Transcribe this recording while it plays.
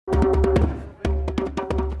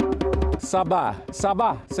Sabah.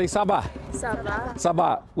 Sabah. Say Sabah. Sabah.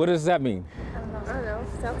 Sabah. What does that mean? I don't know.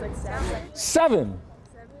 Sounds like seven. 7.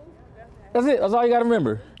 That's it. That's all you got to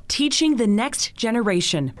remember. Teaching the next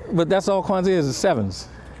generation. But that's all Kwanzaa is 7s.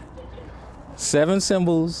 7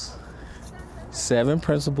 symbols, 7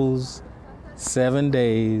 principles, 7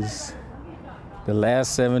 days. The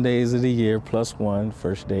last 7 days of the year plus 1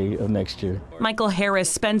 first day of next year. Michael Harris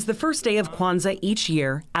spends the first day of Kwanzaa each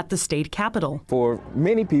year at the state capitol. For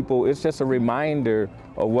many people, it's just a reminder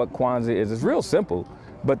of what Kwanzaa is. It's real simple,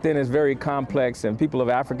 but then it's very complex, and people of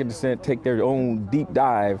African descent take their own deep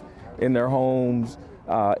dive in their homes,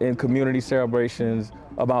 in community celebrations,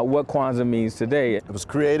 about what Kwanzaa means today. It was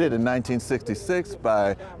created in 1966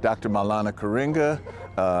 by Dr. Maulana Karinga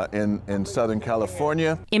in Southern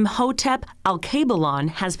California. Imhotep Al-Kabalan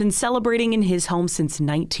has been celebrating in his home since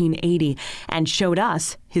 1980 and showed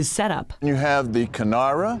us his setup. You have the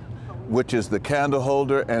Kinara, which is the candle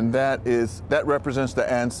holder, and that represents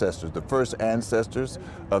the ancestors, the first ancestors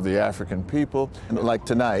of the African people. And like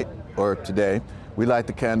tonight, or today, we light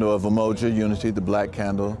the candle of Umoja, unity, the black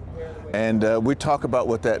candle, and we talk about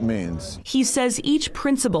what that means. He says each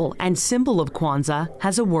principle and symbol of Kwanzaa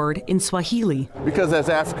has a word in Swahili. Because as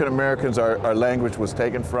African Americans, our language was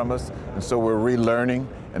taken from us, and so we're relearning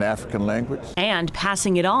an African language. And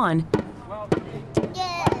passing it on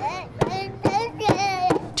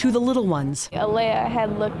to the little ones. Alea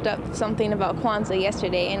had looked up something about Kwanzaa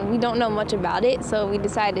yesterday, and we don't know much about it, so we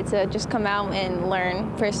decided to just come out and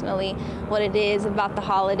learn personally what it is about the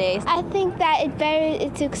holidays. I think that it's better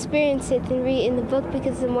to experience it than read in the book,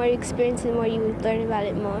 because the more you experience it, the more you learn about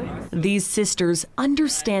it more. These sisters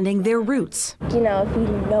understanding their roots. You know, if you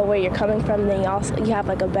know where you're coming from, then you have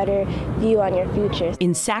like a better view on your future.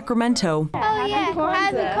 In Sacramento, Oh yeah,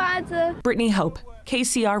 Happy Kwanzaa. Brittany Hope,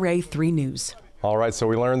 KCRA 3 News. All right, so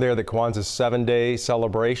we learned there that Kwanzaa's 7-day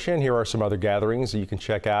celebration. Here are some other gatherings that you can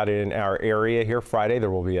check out in our area here. Friday, there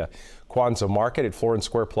will be a Kwanzaa market at Florence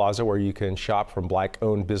Square Plaza where you can shop from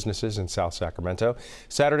Black-owned businesses in South Sacramento.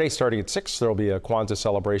 Saturday, starting at 6, there will be a Kwanzaa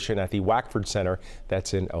celebration at the Wackford Center.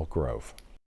 That's in Elk Grove.